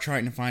you are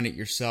trying to find it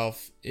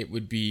yourself, it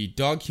would be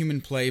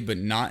dog-human play, but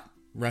not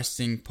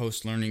resting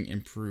post-learning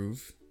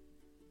improve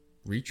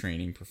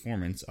retraining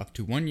performance up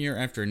to 1 year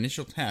after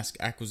initial task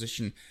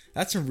acquisition.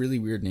 That's a really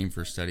weird name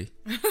for a study.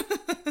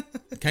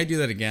 Can I do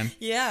that again?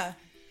 Yeah.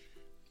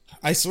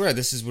 I swear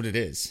this is what it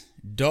is.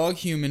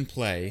 Dog-human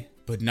play,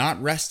 but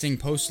not resting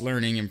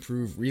post-learning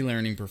improve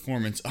relearning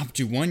performance up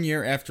to 1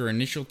 year after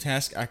initial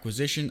task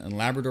acquisition in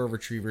Labrador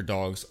Retriever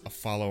dogs, a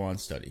follow-on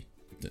study.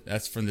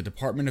 That's from the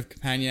Department of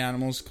Companion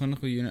Animals,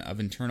 Clinical Unit of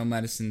Internal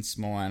Medicine,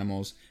 Small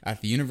Animals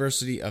at the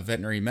University of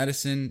Veterinary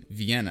Medicine,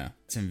 Vienna.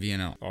 It's in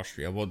Vienna,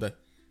 Austria. Well, that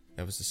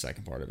was the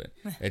second part of it.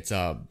 It's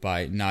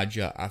by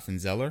Nadja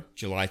Affenzeller,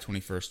 July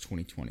 21st,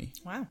 2020.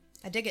 Wow,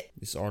 I dig it.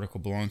 This article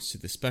belongs to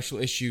the special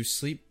issue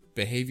Sleep,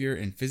 Behavior,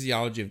 and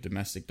Physiology of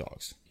Domestic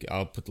Dogs.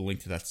 I'll put the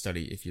link to that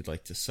study if you'd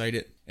like to cite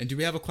it. And do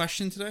we have a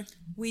question today?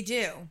 We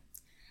do.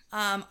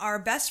 Our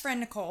best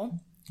friend, Nicole,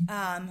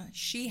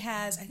 she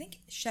has, I think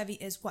Chevy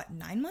is,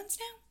 9 months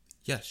now?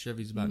 Yes,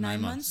 Chevy's about 9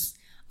 months.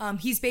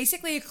 He's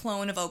basically a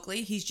clone of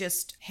Oakley. He's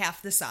just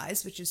half the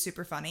size, which is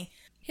super funny.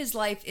 His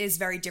life is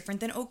very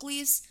different than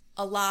Oakley's.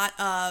 A lot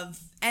of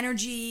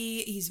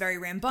energy. He's very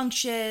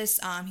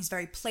rambunctious. He's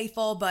very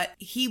playful, but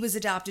he was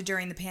adopted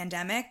during the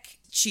pandemic.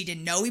 She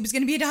didn't know he was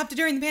going to be adopted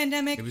during the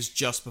pandemic. It was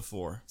just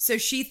before. So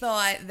she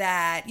thought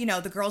that,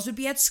 the girls would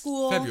be at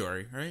school.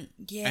 February, right?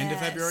 Yes. End of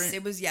February?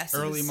 It was, yes.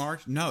 Early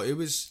March? No, it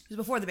was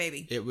before the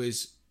baby. It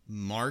was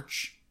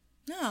March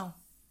No.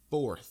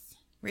 4th.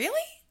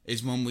 Really?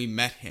 Is when we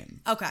met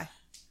him. Okay.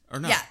 Or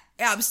no? Yeah,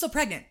 I was still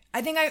pregnant.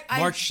 I think I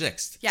March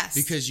 6th. Yes.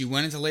 Because you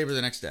went into labor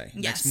the next day,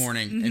 next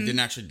morning, and didn't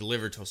actually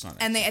deliver till Sunday.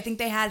 And I think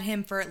they had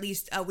him for at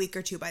least a week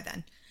or two by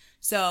then.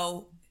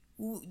 So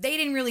they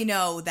didn't really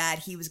know that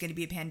he was going to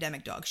be a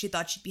pandemic dog. She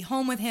thought she'd be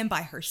home with him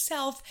by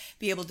herself,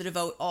 be able to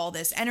devote all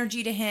this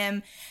energy to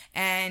him.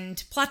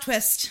 And plot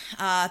twist,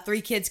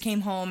 3 kids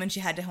came home and she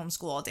had to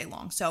homeschool all day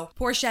long. So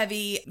poor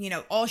Chevy,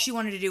 all she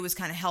wanted to do was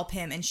kind of help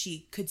him, and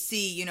she could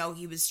see,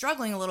 he was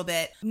struggling a little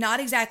bit.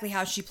 Not exactly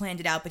how she planned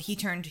it out, but he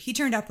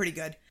turned out pretty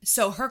good.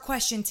 So her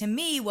question to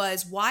me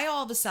was, why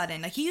all of a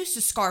sudden, he used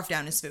to scarf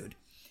down his food.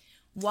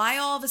 Why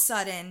all of a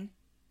sudden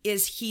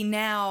is he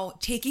now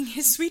taking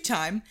his sweet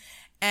time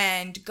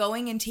and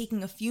going and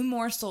taking a few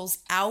morsels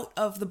out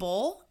of the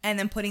bowl and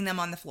then putting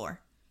them on the floor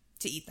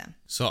to eat them?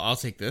 So I'll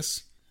take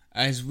this.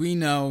 As we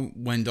know,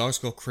 when dogs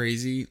go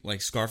crazy, like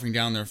scarfing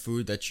down their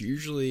food, that's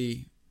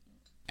usually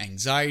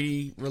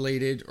anxiety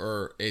related,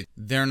 or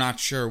they're not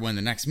sure when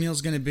the next meal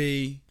is going to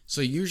be. So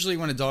usually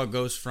when a dog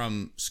goes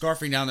from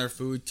scarfing down their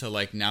food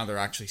to now they're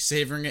actually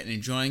savoring it and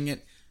enjoying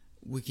it,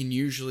 we can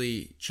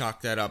usually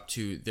chalk that up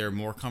to they're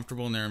more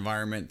comfortable in their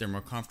environment, they're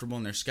more comfortable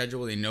in their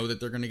schedule, they know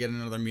that they're going to get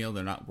another meal,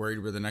 they're not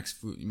worried where the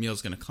next meal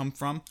is going to come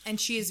from. And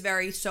she is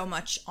so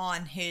much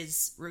on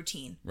his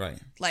routine. Right.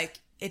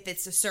 If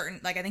it's a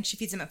certain, I think she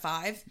feeds him at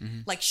 5,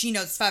 she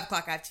knows it's 5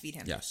 o'clock, I have to feed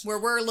him. Yes. Where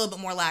we're a little bit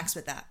more lax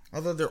with that.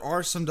 Although there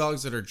are some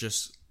dogs that are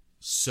just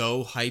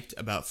so hyped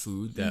about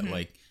food that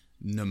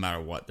no matter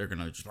what, they're going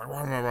to just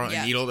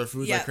and eat all their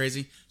food like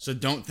crazy. So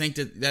don't think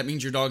that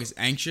means your dog is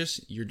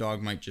anxious. Your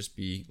dog might just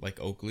be like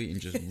Oakley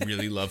and just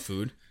really love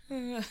food.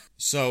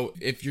 So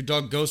if your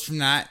dog goes from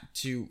that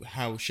to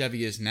how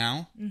Chevy is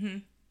now,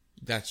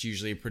 that's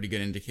usually a pretty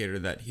good indicator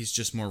that he's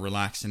just more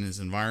relaxed in his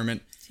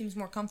environment. Seems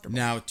more comfortable.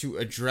 Now, to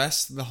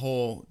address the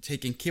whole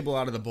taking kibble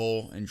out of the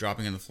bowl and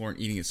dropping on the floor and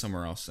eating it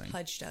somewhere else thing.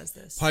 Pudge does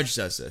this.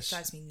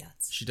 Drives me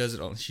nuts. She does it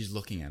all. She's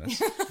looking at us.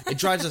 It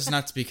drives us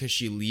nuts because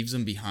she leaves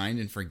them behind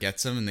and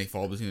forgets them, and they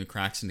fall between the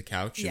cracks in the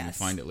couch, and we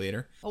find it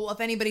later. Well, if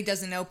anybody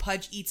doesn't know,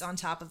 Pudge eats on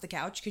top of the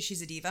couch because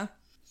she's a diva.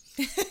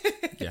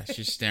 Yeah,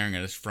 she's staring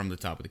at us from the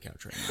top of the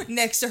couch right now.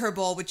 Next to her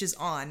bowl, which is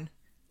on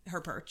her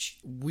perch.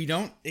 We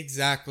don't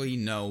exactly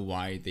know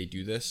why they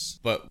do this,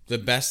 but the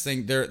best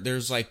thing,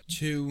 there's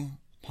 2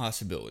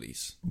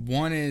 possibilities.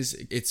 One is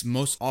it's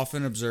most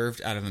often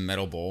observed out of a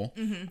metal bowl.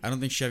 I don't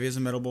think Chevy has a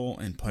metal bowl,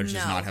 and Pudge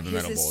does not have a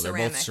metal bowl. They're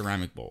both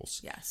ceramic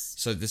bowls. Yes.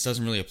 So this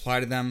doesn't really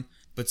apply to them.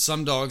 But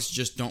some dogs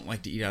just don't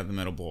like to eat out of the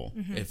metal bowl.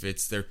 Mm-hmm. If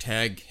it's their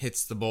tag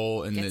hits the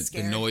bowl and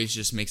the noise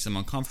just makes them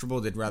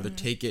uncomfortable, they'd rather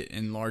take it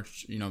in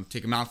large,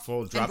 take a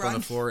mouthful, drop it on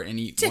the floor, and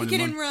eat one. Take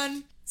it and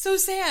run. So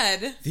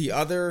sad. The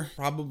other,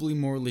 probably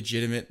more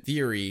legitimate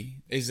theory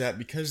is that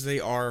because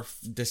they are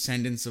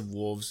descendants of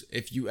wolves,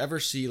 if you ever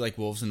see like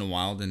wolves in the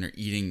wild and they're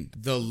eating,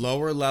 the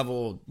lower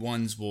level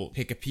ones will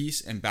pick a piece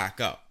and back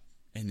up.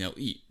 And they'll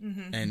eat.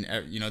 Mm-hmm.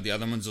 And, the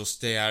other ones will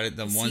stay at it.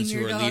 The ones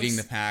who are leading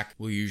the pack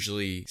will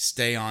usually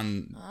stay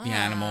on the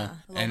animal.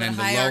 And then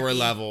the lower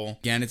level,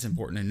 again, it's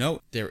important to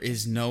note, there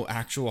is no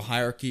actual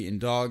hierarchy in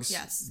dogs.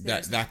 Yes.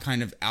 That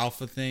kind of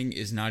alpha thing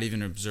is not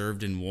even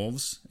observed in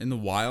wolves in the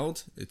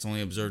wild. It's only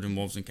observed in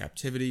wolves in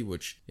captivity,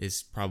 which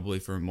is probably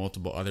for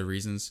multiple other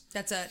reasons.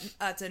 That's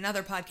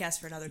another podcast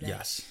for another day.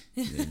 Yes.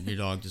 Your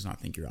dog does not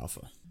think you're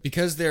alpha.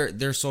 Because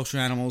they're social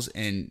animals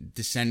and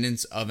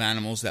descendants of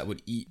animals that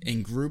would eat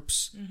in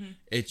groups, mm-hmm.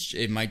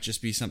 it might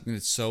just be something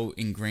that's so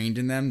ingrained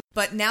in them.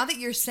 But now that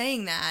you're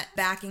saying that,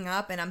 backing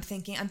up, and I'm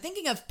thinking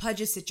of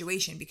Pudge's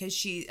situation because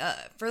she,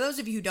 for those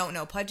of you who don't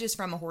know, Pudge is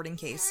from a hoarding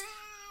case.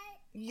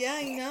 Yeah,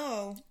 I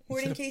know.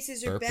 Hoarding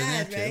cases are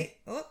bad, right?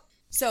 Oh.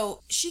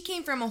 So she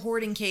came from a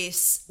hoarding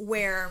case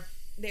where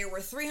there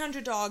were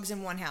 300 dogs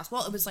in one house.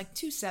 Well, it was like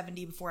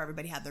 270 before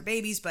everybody had their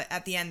babies, but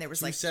at the end there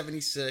was like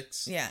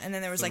 276. Yeah, and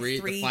then there was like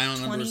 320. The final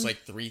number was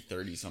like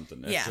 330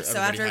 something. Yeah, so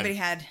after everybody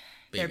had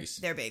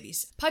their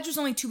babies. Pudge was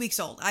only 2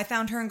 weeks old. I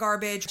found her in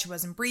garbage. She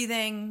wasn't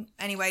breathing.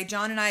 Anyway,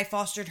 John and I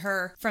fostered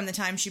her from the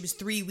time she was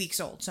 3 weeks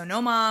old. So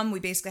no mom. We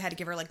basically had to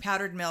give her like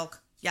powdered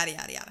milk, yada,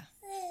 yada, yada.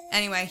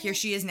 Anyway, here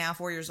she is now,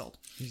 4 years old.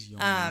 He's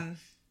yawning.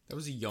 That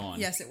was a yawn.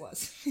 Yes, it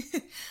was.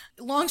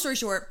 Long story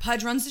short,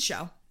 Pudge runs the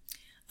show.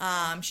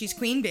 She's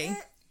Queen Bee.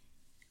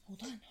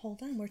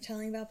 Hold on. We're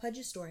telling about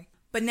Pudge's story.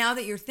 But now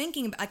that you're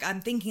thinking, like I'm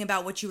thinking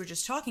about what you were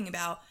just talking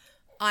about,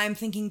 I'm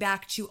thinking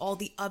back to all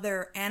the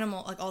other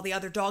all the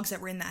other dogs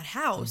that were in that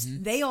house.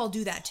 Mm-hmm. They all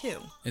do that too.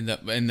 And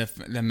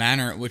the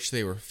manner at which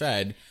they were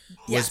fed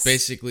was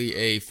basically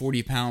a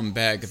 40-pound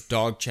bag of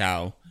dog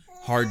chow,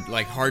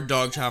 hard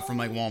dog chow from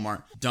like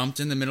Walmart, dumped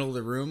in the middle of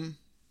the room.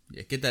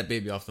 Yeah, get that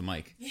baby off the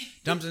mic.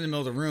 Dumped in the middle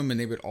of the room, and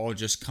they would all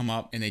just come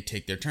up and they'd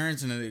take their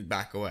turns and then they'd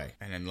back away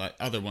and then let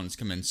other ones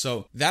come in.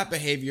 So that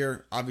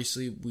behavior,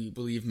 obviously, we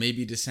believe may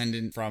be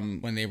descendant from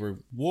when they were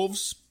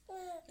wolves.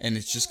 And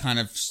it's just kind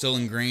of still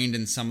ingrained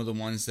in some of the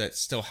ones that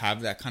still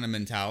have that kind of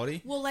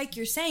mentality. Well, like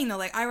you're saying, though,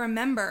 like I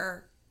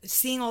remember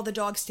seeing all the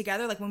dogs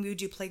together, like when we would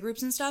do play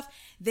groups and stuff,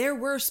 there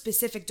were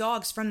specific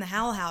dogs from the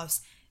Howell house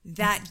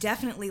that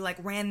definitely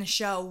like ran the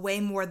show way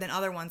more than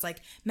other ones.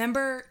 Like,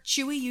 remember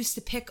Chewy used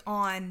to pick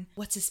on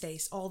what's his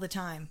face all the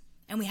time,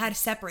 and we had to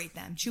separate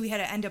them. Chewy had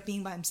to end up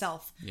being by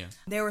himself. Yeah,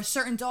 there were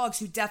certain dogs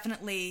who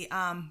definitely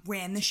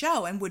ran the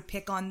show and would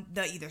pick on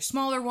the either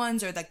smaller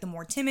ones or like the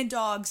more timid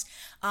dogs.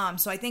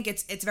 So I think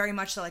it's very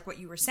much like what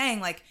you were saying,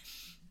 like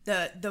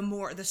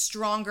the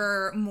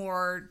stronger,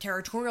 more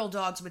territorial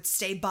dogs would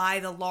stay by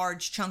the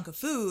large chunk of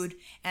food,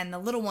 and the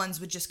little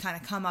ones would just kind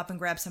of come up and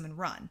grab some and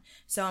run.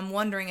 So I'm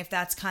wondering if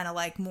that's kind of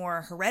like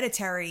more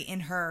hereditary in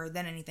her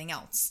than anything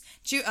else.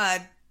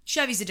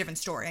 Chevy's a different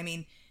story. I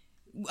mean,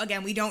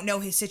 again, we don't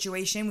know his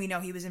situation. We know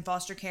he was in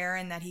foster care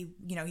and that he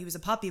was a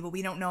puppy, but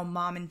we don't know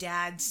mom and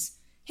dad's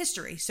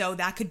history. So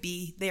that could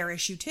be their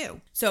issue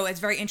too. So it's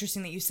very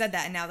interesting that you said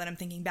that. And now that I'm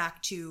thinking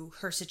back to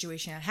her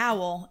situation at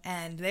Howell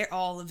and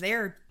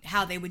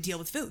how they would deal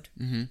with food.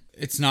 Mm-hmm.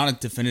 It's not a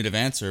definitive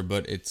answer,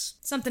 but it's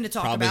something to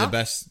talk probably about. The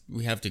best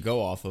we have to go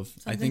off of.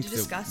 Something I think to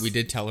discuss. We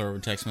did tell her over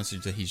text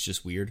message that he's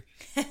just weird,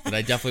 but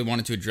I definitely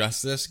wanted to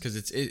address this because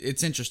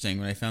it's interesting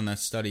when I found that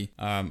study,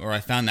 or I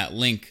found that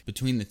link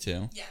between the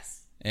two. Yes.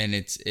 And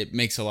it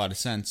makes a lot of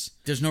sense.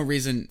 There's no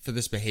reason for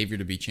this behavior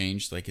to be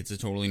changed. Like, it's a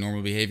totally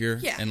normal behavior.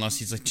 Yeah. Unless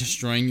he's, like,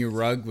 destroying your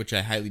rug, which I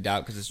highly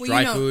doubt because it's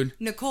dry food.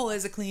 Nicole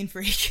is a clean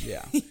freak.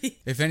 Yeah.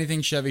 If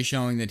anything, Chevy's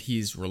showing that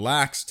he's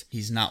relaxed.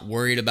 He's not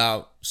worried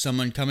about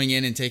someone coming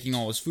in and taking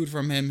all his food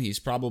from him. He's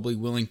probably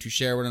willing to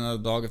share with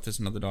another dog if there's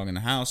another dog in the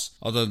house.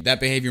 Although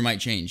that behavior might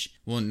change.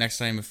 Well, next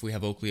time if we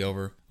have Oakley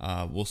over,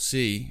 we'll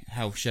see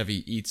how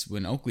Chevy eats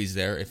when Oakley's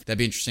there. That'd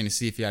be interesting to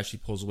see if he actually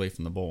pulls away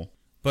from the bowl.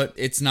 But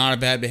it's not a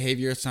bad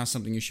behavior. It's not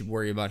something you should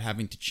worry about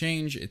having to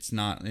change. It's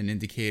not an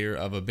indicator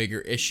of a bigger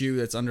issue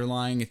that's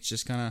underlying. It's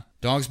just kind of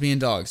dogs being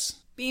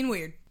dogs. Being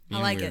weird. I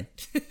like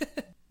it.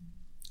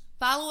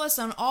 Follow us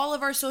on all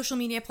of our social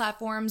media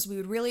platforms. We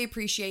would really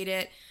appreciate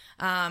it.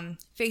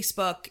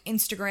 Facebook,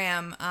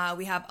 Instagram.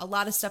 We have a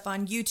lot of stuff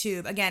on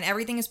YouTube. Again,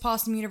 everything is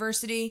Possum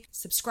University.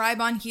 Subscribe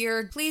on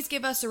here. Please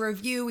give us a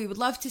review. We would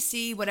love to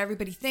see what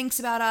everybody thinks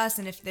about us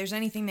and if there's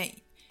anything that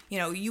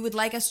you would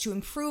like us to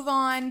improve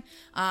on.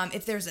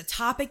 If there's a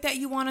topic that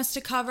you want us to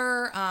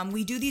cover,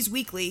 we do these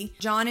weekly.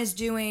 John is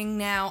doing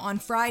now on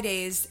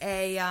Fridays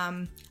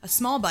a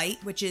small bite,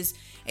 which is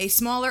a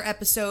smaller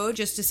episode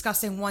just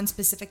discussing one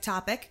specific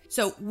topic.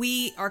 So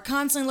we are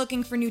constantly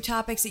looking for new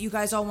topics that you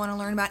guys all want to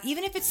learn about,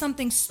 even if it's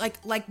something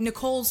like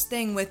Nicole's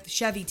thing with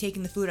Chevy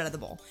taking the food out of the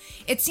bowl.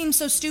 It seems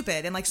so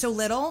stupid and like so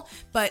little,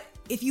 but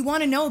if you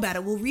want to know about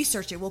it, we'll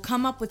research it. We'll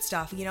come up with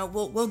stuff. You know,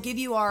 we'll give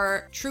you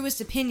our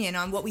truest opinion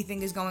on what we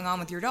think is going on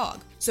with your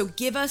dog. So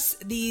give us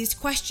these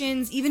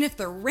questions, even if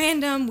they're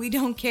random. We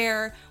don't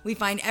care. We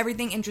find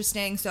everything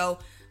interesting. So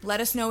let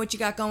us know what you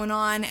got going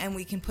on and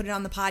we can put it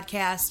on the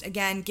podcast.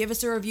 Again, give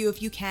us a review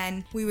if you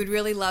can. We would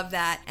really love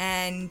that.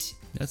 And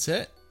that's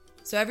it.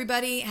 So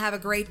everybody, have a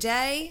great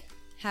day.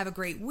 Have a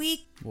great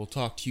week. We'll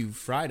talk to you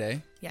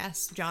Friday.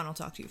 Yes, John will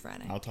talk to you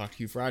Friday. I'll talk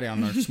to you Friday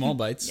on our Small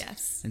Bites.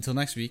 Yes. Until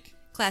next week.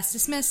 Class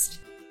dismissed.